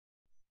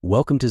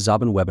Welcome to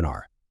Xobin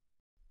webinar.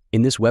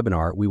 In this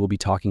webinar, we will be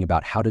talking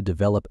about how to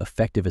develop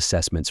effective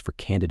assessments for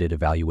candidate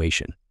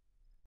evaluation.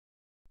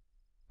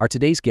 Our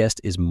today's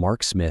guest is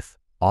Mark Smith,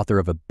 author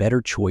of A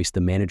Better Choice: The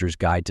Manager's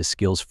Guide to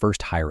Skills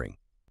First Hiring.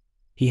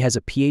 He has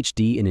a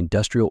Ph.D. in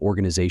Industrial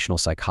Organizational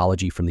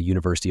Psychology from the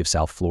University of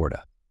South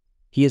Florida.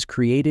 He has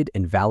created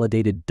and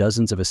validated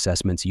dozens of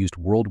assessments used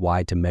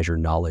worldwide to measure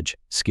knowledge,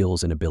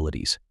 skills, and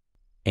abilities.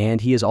 And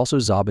he is also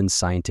Xobin's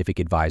scientific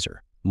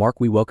advisor. Mark,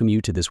 we welcome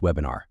you to this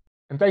webinar.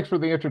 And thanks for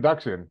the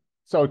introduction.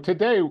 So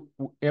today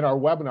in our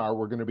webinar,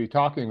 we're going to be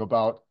talking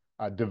about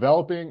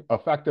developing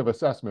effective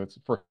assessments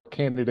for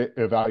candidate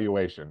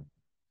evaluation.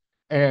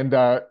 And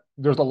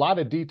there's a lot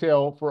of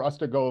detail for us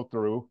to go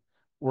through.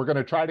 We're going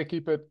to try to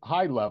keep it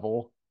high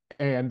level.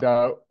 And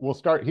we'll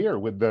start here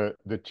with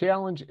the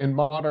challenge in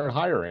modern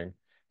hiring.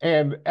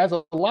 And as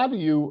a lot of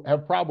you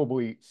have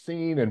probably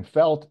seen and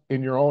felt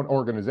in your own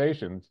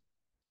organizations,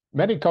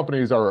 many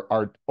companies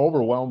are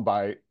overwhelmed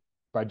by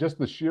just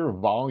the sheer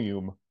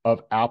volume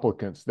of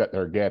applicants that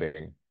they're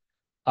getting.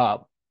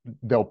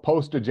 They'll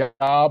post a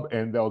job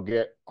and they'll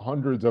get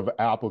hundreds of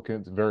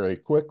applicants very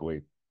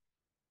quickly.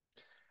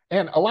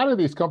 And a lot of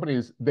these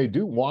companies, they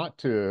do want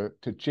to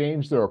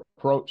change their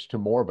approach to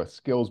more of a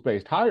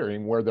skills-based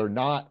hiring where they're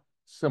not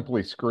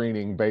simply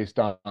screening based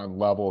on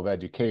level of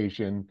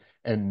education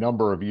and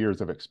number of years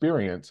of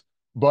experience,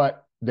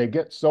 but they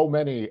get so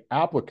many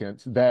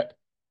applicants that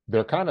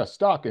they're kind of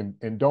stuck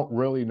and don't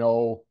really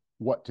know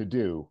what to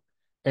do.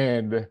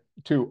 And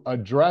to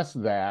address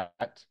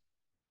that,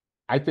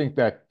 I think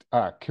that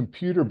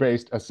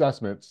computer-based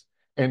assessments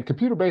and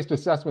computer-based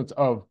assessments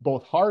of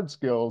both hard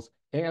skills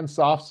and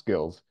soft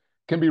skills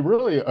can be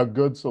really a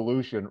good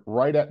solution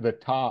right at the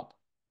top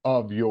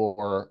of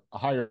your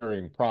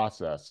hiring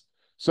process.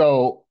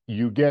 So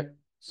you get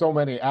so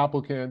many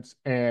applicants,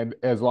 and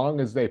as long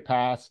as they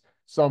pass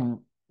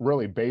some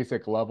really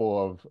basic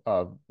level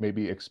of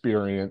maybe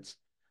experience,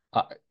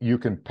 you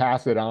can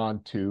pass it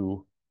on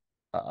to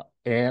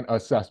an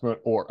assessment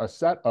or a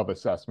set of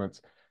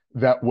assessments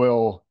that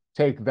will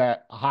take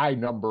that high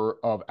number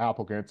of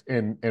applicants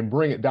and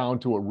bring it down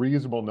to a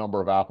reasonable number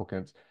of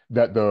applicants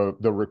that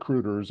the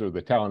recruiters or the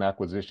talent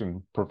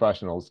acquisition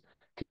professionals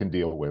can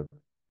deal with.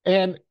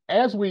 And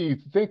as we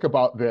think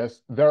about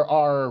this, there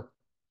are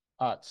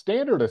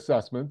standard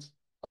assessments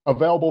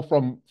available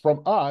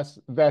from us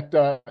that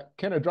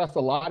can address a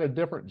lot of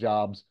different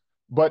jobs,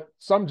 but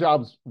some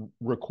jobs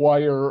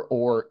require,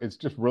 or it's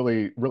just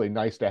really, really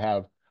nice to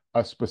have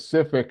a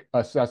specific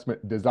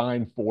assessment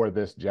designed for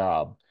this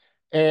job.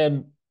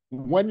 And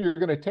when you're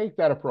going to take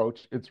that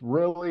approach, it's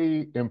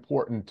really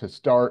important to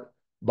start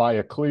by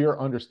a clear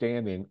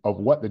understanding of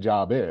what the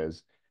job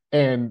is.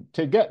 And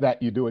to get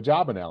that, you do a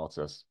job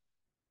analysis.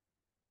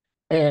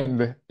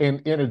 And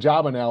in a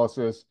job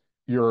analysis,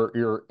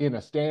 you're in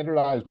a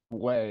standardized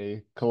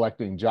way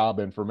collecting job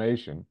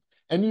information.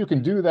 And you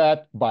can do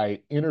that by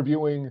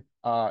interviewing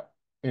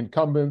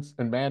incumbents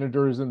and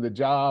managers in the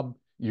job.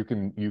 You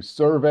can use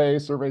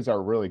surveys. Surveys are a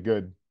really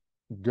good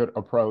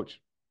approach.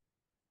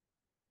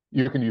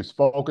 You can use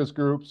focus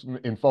groups.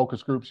 In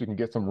focus groups, you can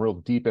get some real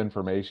deep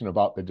information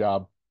about the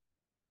job.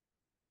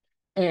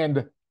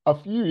 And a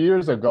few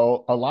years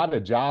ago, a lot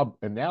of job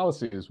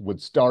analyses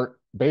would start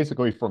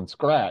basically from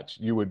scratch.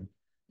 You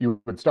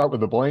would start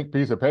with a blank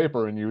piece of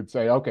paper and you would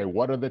say, okay,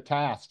 what are the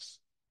tasks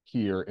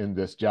here in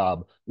this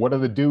job? What are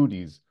the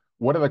duties?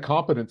 What are the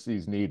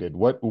competencies needed?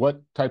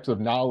 What types of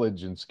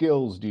knowledge and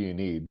skills do you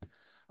need?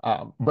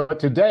 But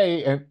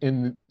today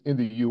in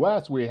the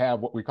US, we have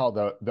what we call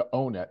the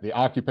ONET, the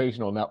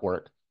Occupational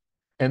Network.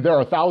 And there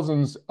are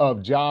thousands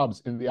of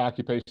jobs in the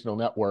Occupational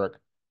Network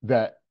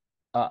that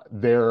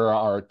there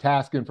are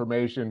task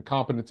information,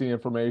 competency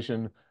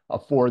information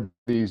for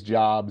these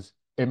jobs.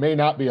 It may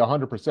not be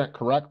 100%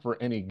 correct for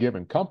any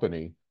given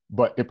company,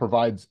 but it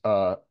provides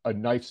a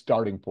nice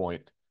starting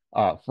point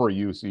for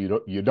you, so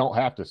you don't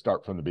have to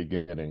start from the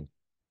beginning.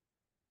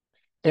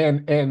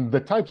 And the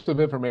types of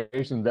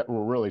information that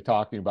we're really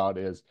talking about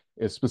is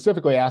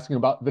specifically asking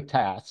about the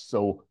tasks.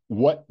 So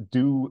what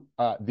do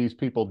these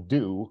people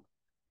do?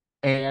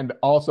 And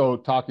also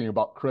talking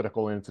about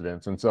critical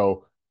incidents. And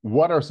so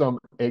what are some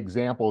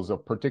examples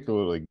of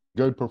particularly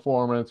good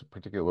performance,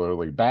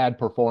 particularly bad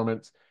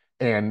performance?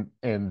 And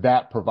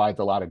that provides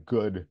a lot of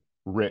good,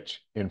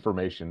 rich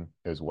information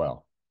as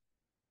well.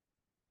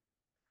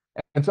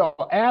 And so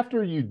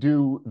after you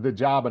do the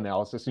job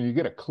analysis and you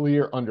get a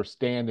clear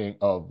understanding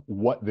of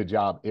what the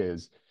job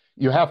is,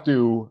 you have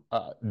to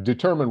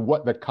determine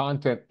what the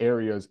content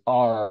areas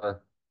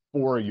are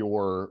for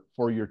your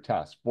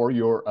test, for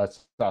your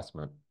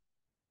assessment.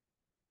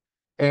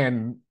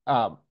 And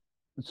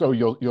so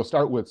you'll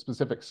start with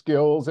specific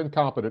skills and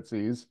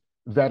competencies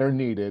that are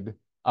needed.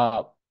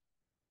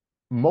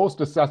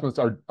 Most assessments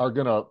are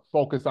going to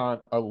focus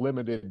on a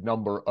limited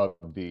number of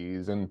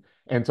these, and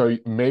so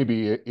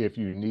maybe if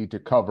you need to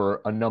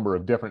cover a number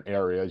of different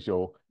areas,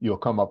 you'll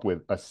come up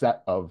with a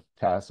set of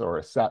tests or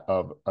a set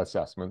of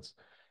assessments.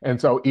 And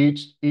so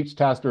each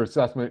test or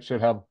assessment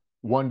should have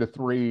 1 to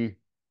 3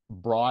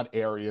 broad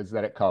areas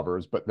that it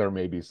covers, but there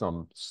may be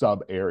some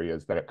sub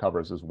areas that it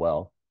covers as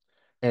well.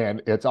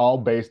 And it's all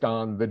based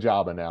on the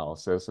job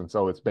analysis. And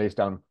so it's based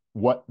on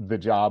what the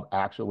job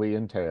actually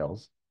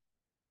entails.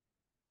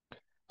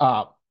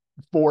 Uh,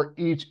 for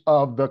each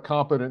of the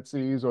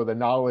competencies or the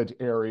knowledge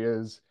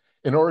areas,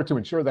 in order to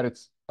ensure that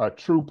it's a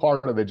true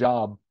part of the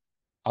job,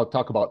 I'll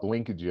talk about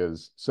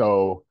linkages.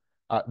 So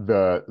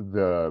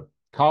the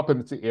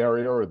competency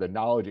area or the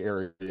knowledge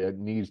area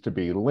needs to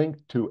be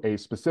linked to a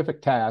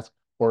specific task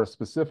or a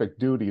specific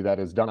duty that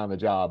is done on the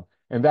job.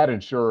 And that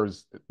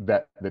ensures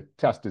that the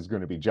test is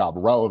going to be job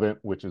relevant,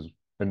 which is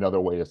another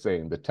way of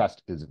saying the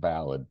test is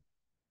valid.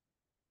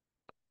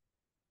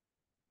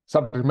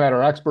 Subject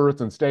matter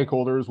experts and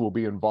stakeholders will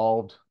be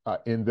involved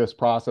in this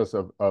process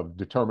of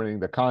determining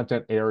the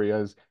content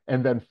areas.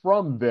 And then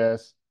from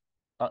this,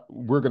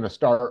 we're going to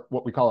start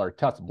what we call our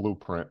test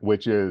blueprint,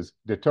 which is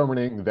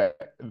determining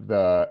that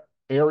the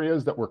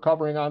areas that we're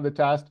covering on the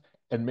test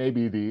and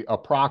maybe the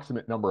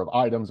approximate number of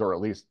items, or at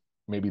least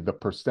maybe the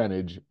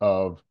percentage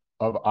of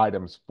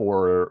items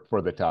for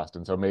the test.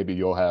 And so maybe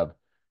you'll have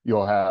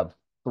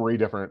three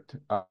different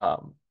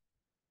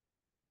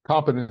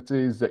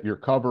competencies that you're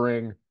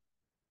covering,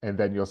 and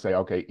then you'll say,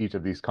 okay, each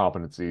of these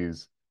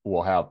competencies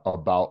will have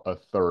about a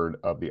third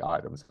of the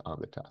items on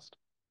the test.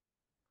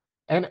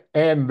 And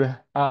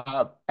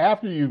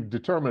after you've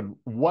determined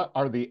what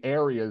are the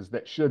areas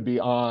that should be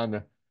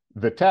on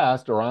the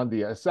test or on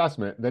the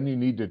assessment, then you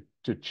need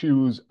to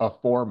choose a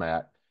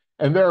format.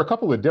 And there are a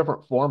couple of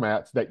different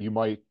formats that you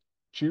might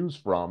choose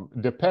from,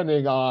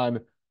 depending on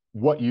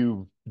what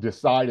you've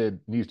decided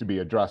needs to be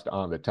addressed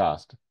on the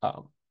test.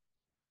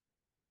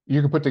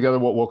 You can put together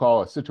what we'll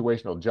call a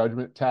situational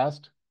judgment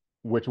test,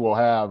 which will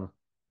have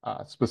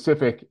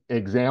specific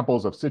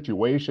examples of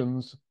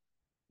situations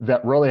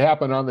that really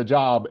happen on the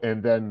job,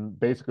 and then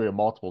basically a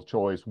multiple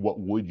choice, what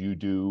would you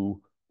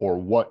do or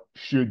what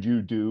should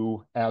you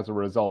do as a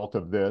result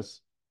of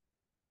this.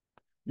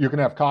 You can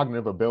have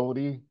cognitive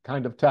ability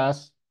kind of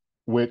tests,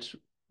 which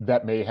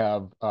that may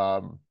have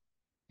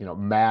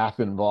math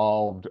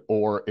involved,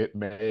 or it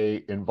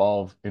may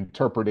involve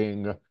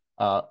interpreting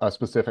a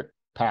specific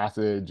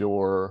passage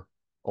or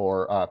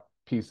a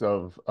piece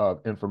of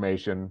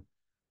information.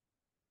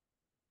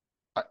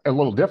 A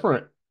little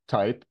different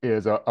type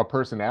is a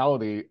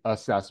personality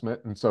assessment.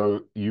 And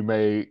so you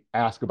may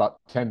ask about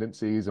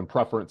tendencies and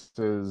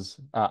preferences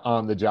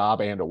on the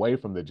job and away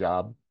from the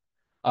job.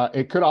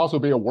 It could also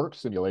be a work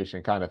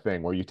simulation kind of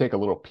thing where you take a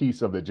little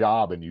piece of the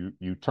job and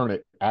you turn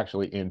it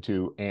actually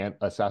into an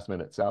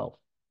assessment itself.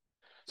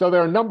 So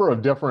there are a number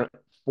of different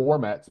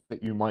formats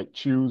that you might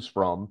choose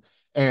from.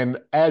 And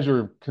as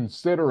you're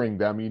considering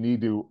them, you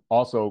need to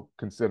also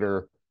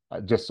consider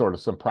just sort of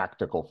some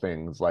practical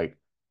things like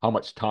how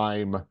much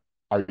time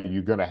are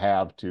you going to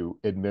have to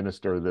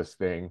administer this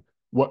thing?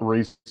 What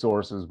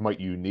resources might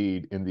you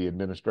need in the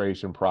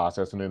administration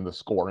process and in the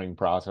scoring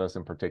process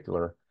in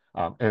particular?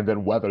 And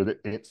then whether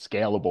it's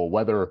scalable,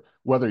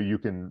 whether you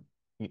can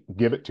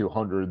give it to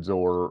hundreds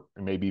or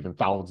maybe even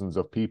thousands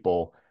of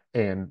people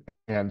and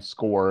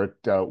score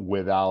it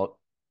without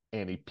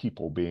any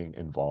people being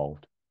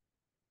involved.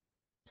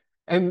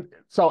 And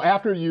so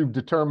after you've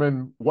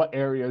determined what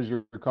areas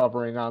you're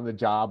covering on the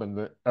job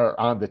or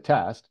on the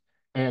test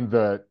and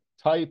the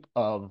type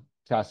of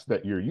test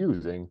that you're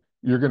using,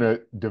 you're going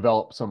to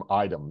develop some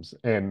items.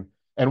 And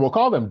we'll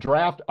call them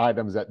draft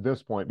items at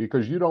this point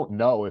because you don't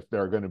know if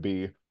they're going to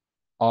be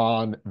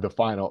on the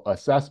final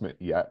assessment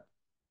yet.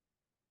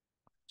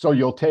 So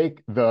you'll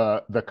take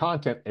the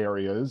content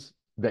areas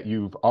that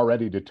you've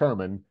already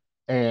determined,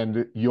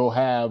 and you'll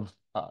have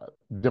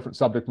different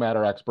subject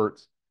matter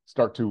experts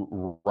start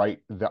to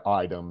write the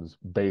items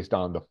based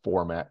on the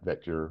format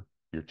that you're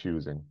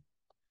choosing.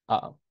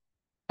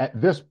 At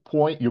this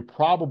point, you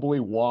probably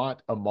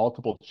want a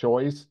multiple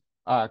choice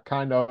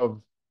kind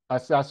of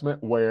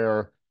assessment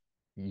where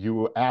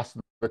you ask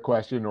the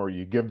question or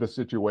you give the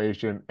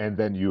situation, and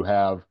then you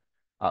have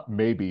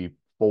maybe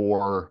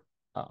four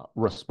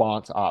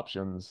response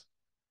options.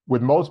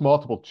 With most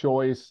multiple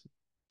choice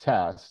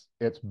tests,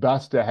 it's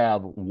best to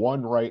have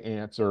one right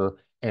answer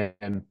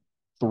and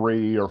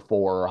three or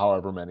four or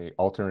however many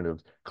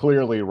alternatives.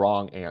 Clearly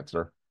wrong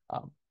answer.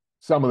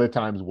 Some of the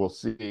times we'll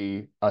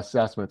see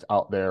assessments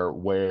out there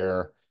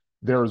where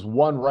there's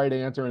one right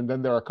answer and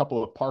then there are a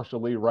couple of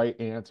partially right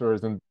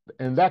answers, and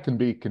that can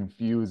be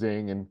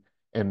confusing,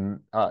 and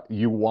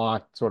you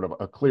want sort of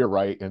a clear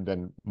right and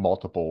then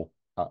multiple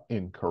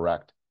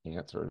incorrect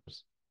answers.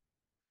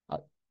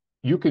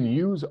 You can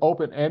use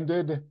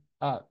open-ended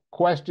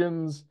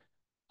questions.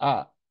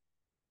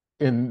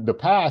 In the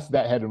past,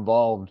 that had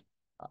involved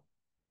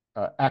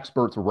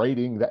experts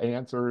rating the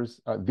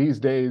answers. These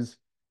days,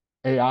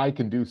 AI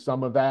can do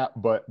some of that,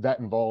 but that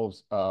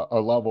involves a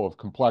level of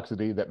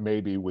complexity that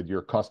maybe with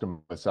your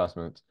custom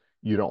assessments,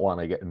 you don't want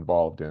to get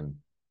involved in.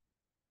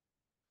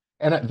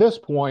 And at this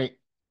point,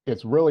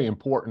 it's really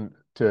important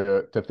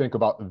to think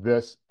about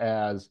this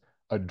as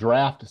a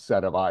draft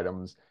set of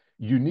items.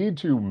 You need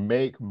to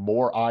make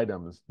more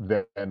items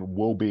than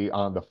will be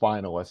on the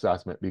final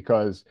assessment,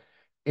 because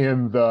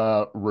In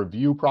the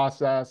review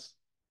process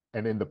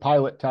and in the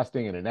pilot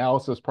testing and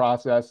analysis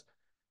process,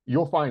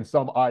 you'll find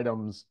some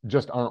items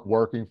just aren't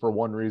working for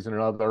one reason or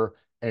another,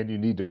 and you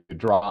need to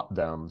drop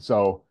them.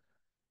 So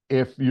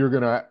if you're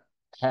going to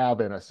have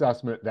an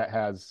assessment that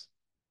has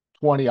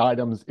 20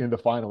 items in the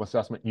final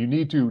assessment, you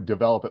need to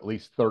develop at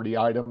least 30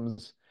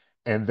 items.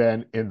 And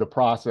then in the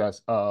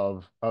process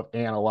of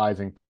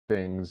analyzing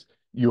things,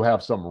 you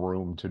have some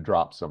room to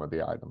drop some of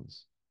the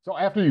items. So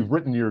after you've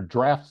written your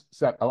draft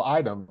set of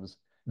items,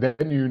 then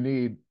you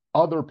need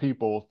other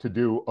people to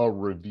do a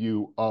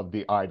review of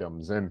the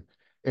items. And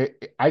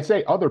I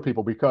say other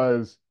people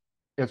because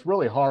it's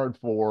really hard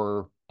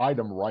for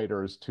item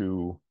writers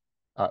to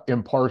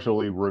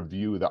impartially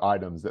review the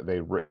items that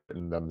they've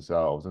written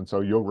themselves. And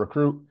so you'll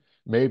recruit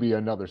maybe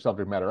another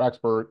subject matter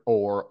expert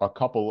or a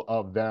couple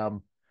of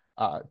them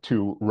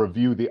to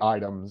review the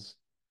items.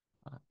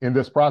 In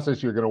this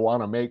process, you're going to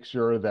want to make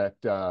sure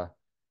that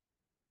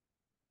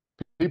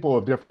people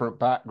of different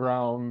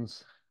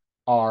backgrounds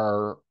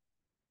are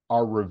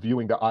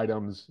reviewing the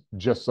items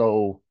just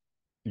so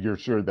you're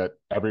sure that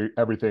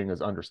everything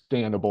is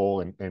understandable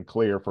and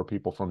clear for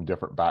people from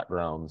different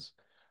backgrounds.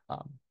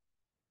 Um,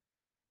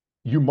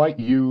 you might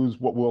use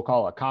what we'll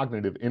call a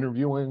cognitive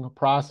interviewing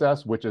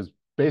process, which is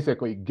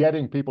basically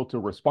getting people to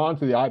respond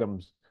to the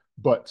items,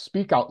 but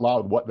speak out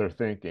loud what they're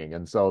thinking.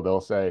 And so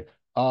they'll say,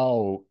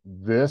 oh,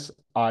 this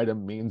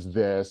item means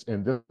this,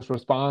 and this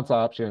response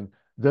option,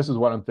 this is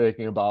what I'm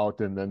thinking about.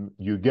 And then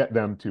you get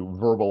them to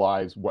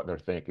verbalize what they're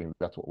thinking.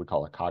 That's what we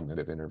call a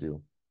cognitive interview.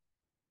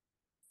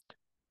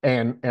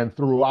 And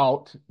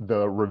throughout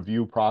the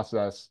review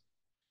process,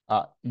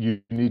 you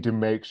need to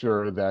make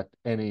sure that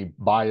any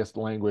biased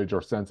language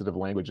or sensitive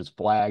language is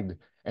flagged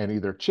and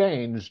either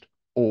changed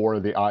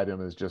or the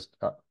item is just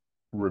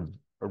re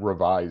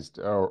revised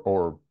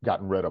or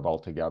gotten rid of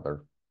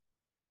altogether.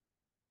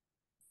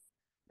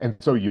 And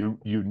so you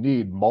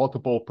need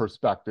multiple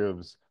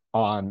perspectives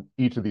on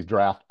each of these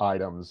draft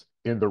items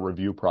in the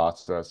review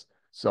process,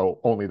 so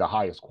only the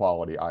highest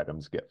quality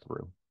items get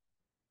through.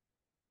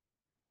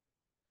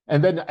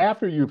 And then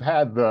after you've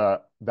had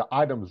the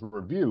items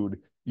reviewed,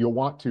 you'll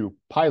want to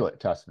pilot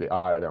test the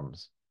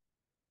items.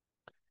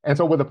 And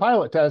so with a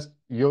pilot test,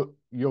 you'll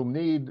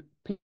need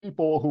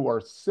people who are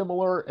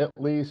similar at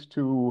least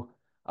to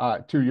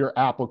your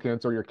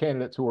applicants or your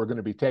candidates who are going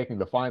to be taking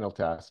the final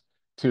test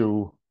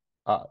to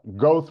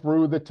go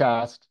through the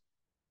test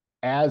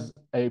as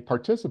a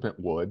participant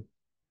would,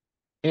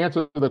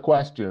 answer the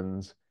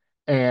questions,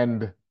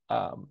 and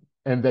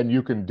and then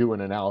you can do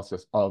an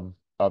analysis of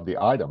the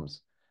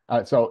items.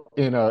 So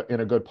in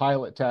a good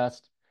pilot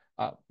test,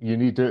 you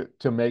need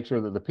to make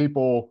sure that the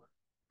people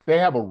they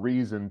have a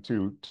reason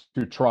to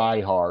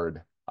try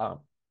hard.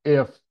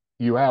 If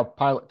you have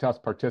pilot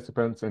test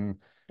participants and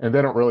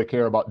they don't really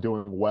care about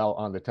doing well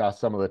on the test,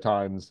 some of the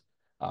times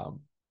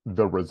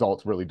the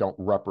results really don't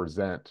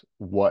represent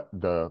what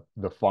the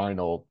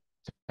final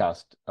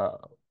test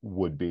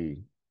would be.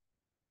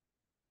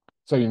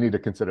 So you need to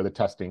consider the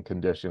testing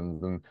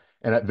conditions. And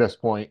at this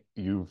point,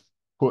 you've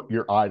put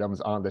your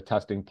items on the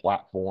testing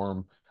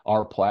platform,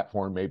 our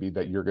platform maybe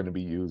that you're going to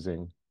be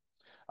using.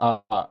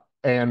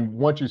 And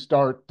once you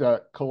start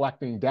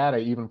collecting data,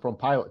 even from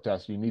pilot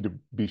tests, you need to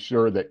be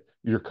sure that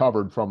you're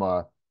covered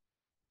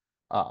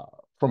uh,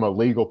 from a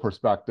legal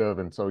perspective.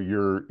 And so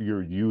you're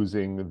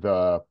using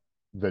the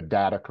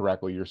data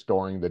correctly, you're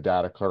storing the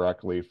data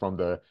correctly from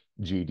the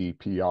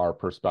GDPR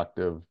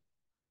perspective.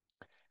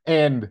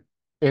 And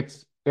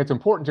it's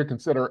important to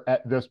consider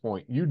at this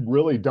point, you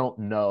really don't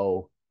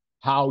know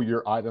how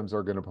your items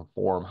are going to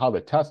perform, how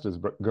the test is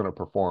going to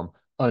perform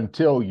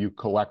until you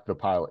collect the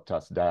pilot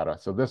test data.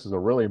 So this is a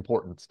really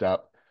important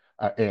step.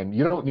 And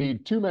you don't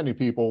need too many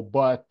people,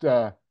 but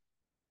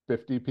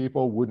 50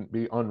 people wouldn't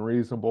be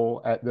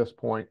unreasonable at this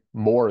point.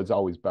 More is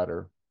always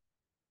better.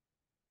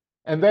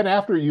 And then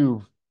after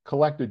you've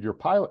collected your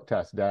pilot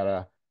test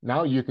data,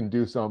 now you can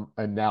do some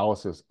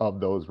analysis of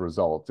those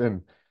results.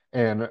 And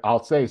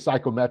I'll say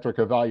psychometric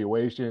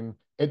evaluation,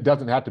 it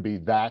doesn't have to be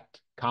that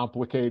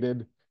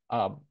complicated.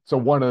 So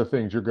one of the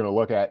things you're going to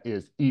look at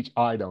is each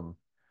item.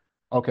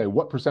 Okay,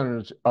 what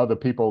percentage of the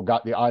people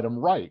got the item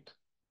right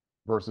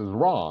versus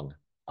wrong?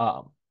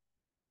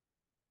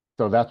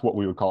 So that's what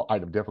we would call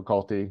item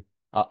difficulty.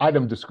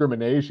 Item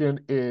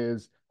discrimination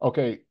is,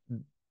 okay,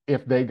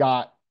 if they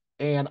got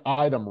an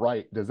item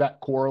right, does that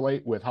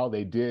correlate with how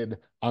they did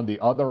on the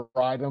other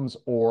items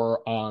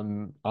or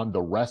on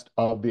the rest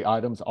of the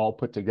items all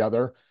put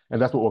together?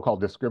 And that's what we'll call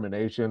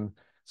discrimination.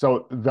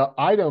 So the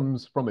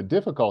items from a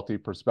difficulty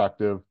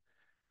perspective,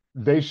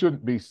 they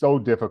shouldn't be so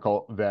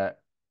difficult that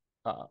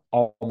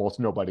almost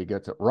nobody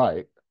gets it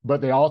right,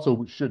 but they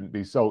also shouldn't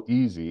be so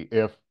easy.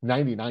 If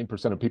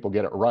 99% of people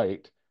get it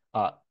right,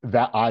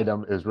 that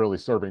item is really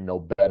serving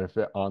no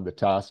benefit on the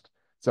test.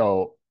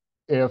 So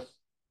if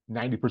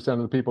 90% of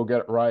the people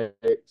get it right,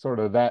 sort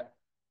of that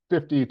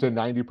 50 to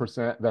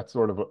 90%, that's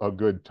sort of a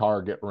good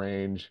target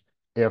range.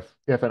 If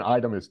an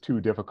item is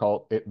too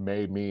difficult, it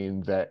may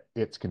mean that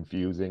it's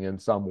confusing in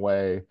some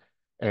way.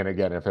 And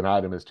again, if an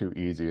item is too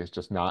easy, it's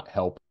just not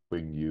helping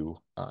you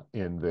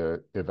in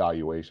the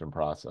evaluation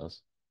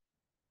process.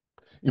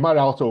 You might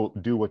also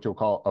do what you'll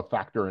call a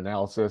factor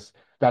analysis.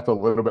 That's a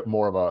little bit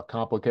more of a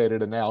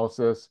complicated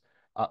analysis,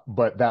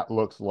 but that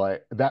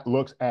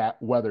looks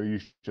at whether you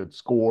should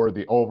score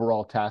the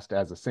overall test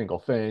as a single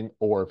thing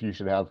or if you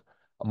should have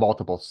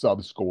multiple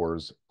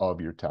sub-scores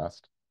of your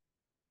test.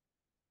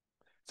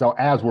 So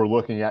as we're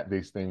looking at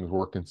these things,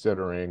 we're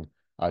considering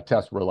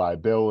test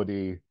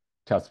reliability,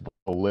 test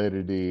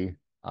validity.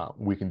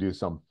 We can do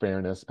some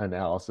fairness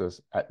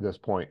analysis at this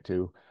point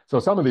too. So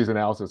some of these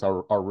analyses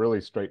are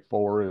really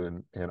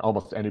straightforward and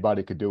almost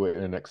anybody could do it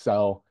in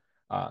Excel.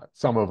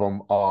 Some of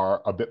them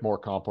are a bit more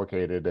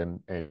complicated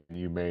and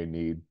you may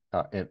need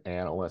an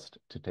analyst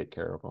to take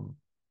care of them.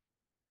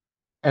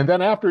 And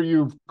then after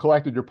you've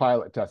collected your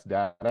pilot test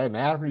data and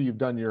after you've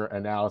done your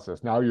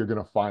analysis, now you're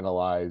going to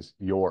finalize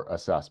your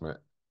assessment.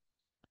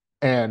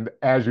 And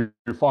as you're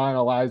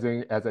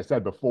finalizing, as I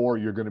said before,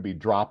 you're going to be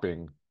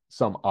dropping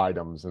some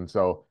items. And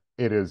so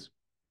it is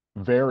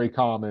very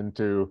common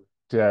to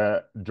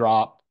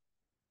drop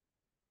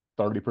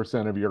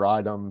 30% of your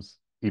items,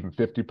 even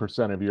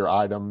 50% of your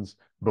items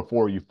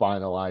before you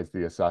finalize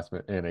the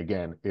assessment. And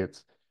again,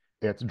 it's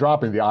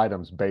dropping the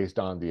items based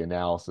on the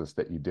analysis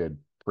that you did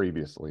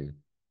previously.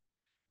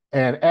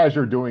 And as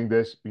you're doing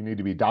this, you need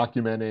to be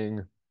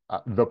documenting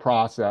the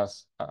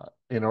process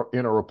in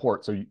a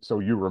report so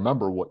you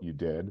remember what you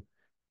did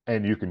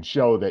and you can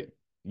show that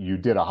you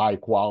did a high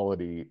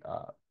quality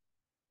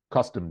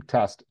custom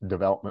test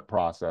development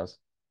process.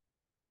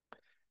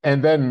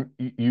 And then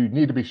you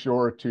need to be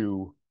sure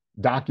to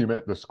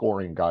document the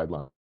scoring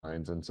guidelines.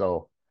 And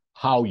so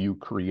how you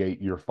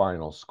create your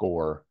final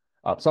score.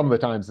 Some of the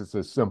times it's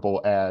as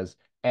simple as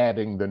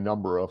adding the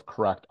number of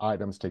correct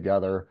items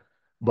together,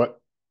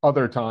 but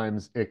other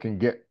times it can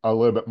get a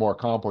little bit more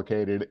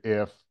complicated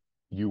if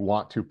you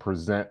want to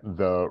present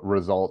the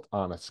result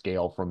on a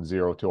scale from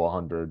 0 to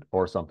 100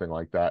 or something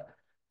like that.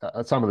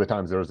 Some of the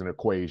times there's an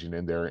equation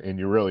in there, and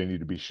you really need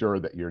to be sure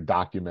that you're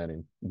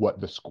documenting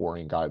what the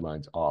scoring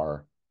guidelines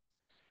are.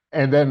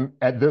 And then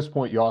at this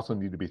point, you also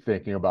need to be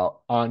thinking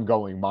about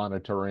ongoing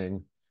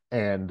monitoring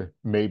and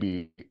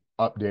maybe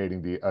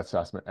updating the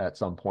assessment at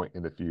some point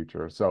in the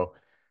future. So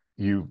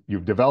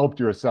you've developed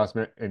your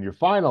assessment and you're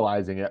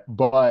finalizing it,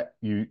 but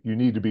you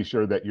need to be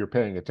sure that you're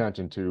paying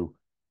attention to,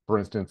 for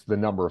instance, the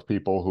number of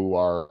people who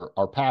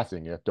are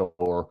passing it,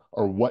 or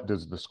what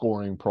does the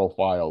scoring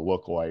profile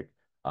look like,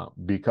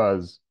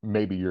 because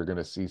maybe you're going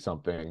to see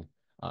something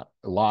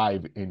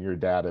live in your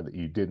data that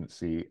you didn't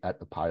see at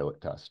the pilot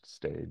test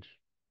stage.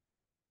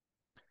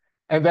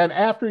 And then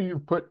after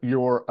you've put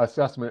your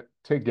assessment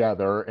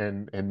together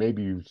and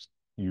maybe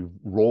you've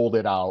rolled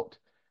it out,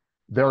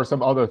 there are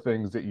some other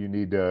things that you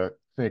need to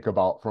think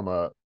about from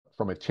a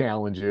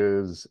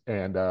challenges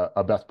and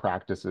a best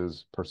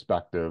practices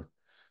perspective.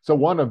 So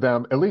one of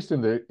them, at least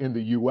in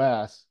the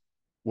US,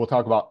 we'll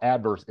talk about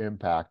adverse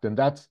impact, and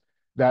that's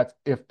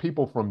if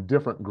people from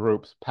different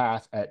groups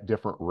pass at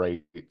different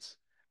rates.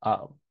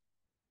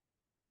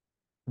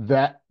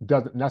 That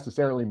doesn't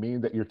necessarily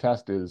mean that your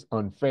test is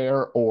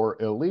unfair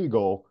or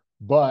illegal,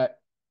 but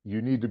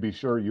you need to be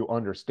sure you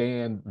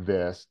understand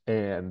this,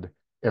 and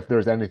if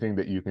there's anything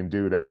that you can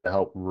do to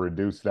help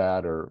reduce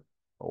that or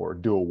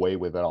do away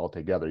with it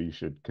altogether, you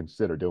should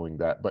consider doing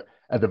that. But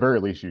at the very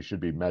least, you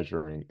should be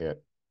measuring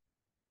it.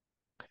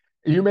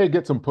 You may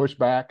get some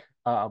pushback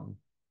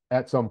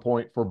at some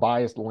point for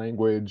biased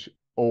language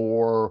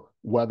or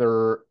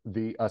whether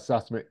the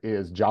assessment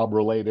is job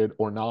related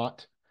or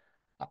not.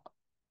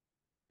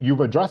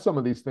 You've addressed some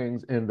of these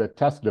things in the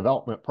test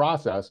development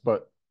process,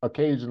 but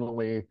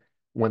occasionally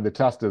when the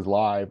test is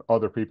live,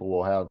 other people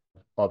will have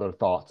other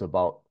thoughts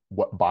about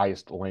what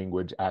biased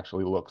language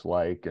actually looks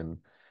like and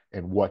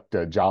what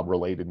job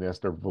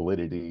relatedness or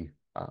validity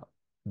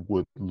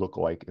would look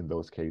like in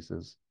those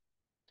cases.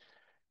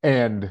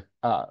 And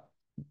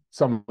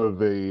some of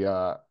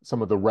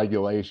the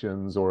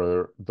regulations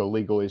or the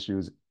legal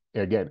issues,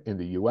 again, in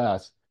the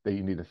US that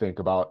you need to think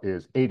about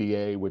is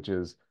ADA, which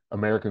is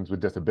Americans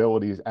with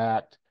Disabilities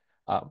Act.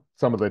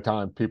 Some of the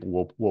time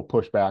people will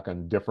push back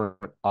on different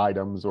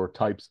items or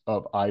types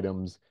of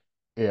items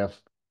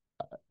if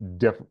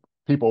different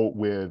people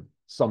with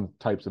some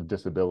types of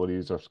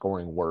disabilities are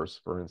scoring worse,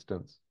 for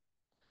instance.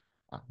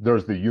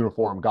 There's the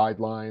uniform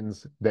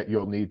guidelines that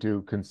you'll need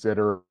to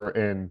consider,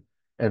 and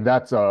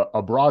that's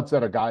a broad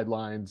set of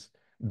guidelines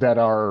that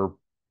are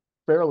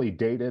fairly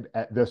dated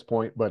at this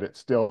point, but it's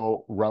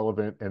still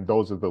relevant, and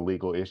those are the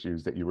legal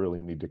issues that you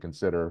really need to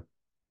consider.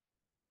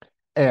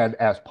 And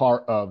as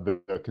part of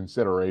the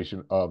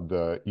consideration of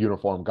the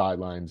uniform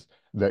guidelines,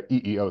 the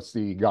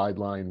EEOC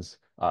guidelines,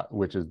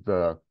 which is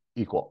the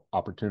Equal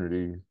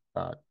Opportunity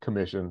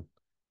Commission,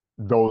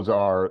 those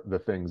are the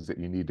things that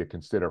you need to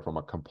consider from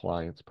a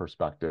compliance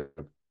perspective,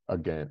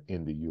 again,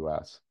 in the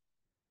US.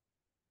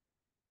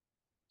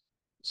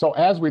 So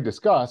as we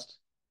discussed,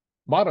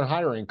 modern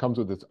hiring comes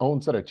with its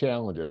own set of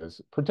challenges,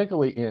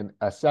 particularly in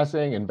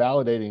assessing and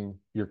validating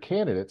your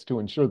candidates to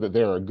ensure that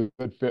they're a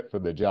good fit for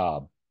the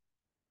job.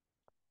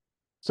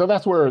 So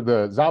that's where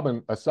the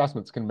Xobin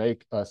assessments can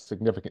make a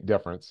significant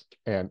difference.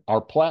 And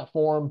our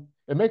platform,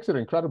 it makes it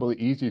incredibly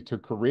easy to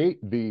create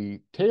the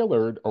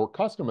tailored or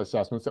custom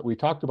assessments that we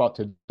talked about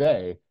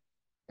today.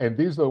 And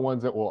these are the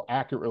ones that will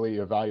accurately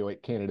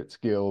evaluate candidate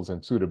skills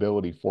and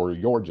suitability for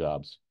your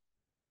jobs.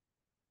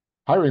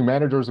 Hiring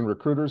managers and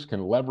recruiters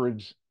can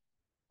leverage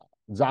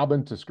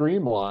Xobin to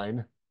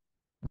streamline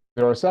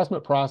their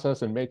assessment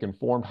process and make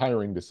informed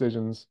hiring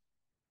decisions.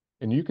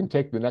 And you can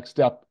take the next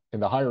step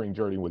in the hiring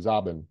journey with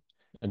Xobin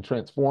and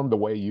transform the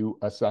way you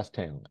assess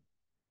talent.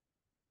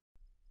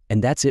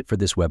 And that's it for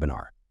this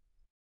webinar.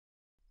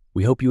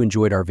 We hope you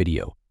enjoyed our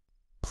video.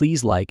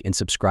 Please like and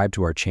subscribe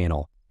to our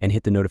channel and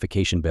hit the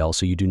notification bell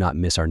so you do not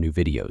miss our new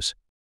videos.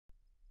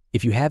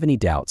 If you have any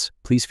doubts,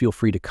 please feel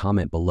free to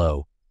comment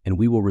below and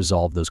we will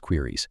resolve those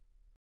queries.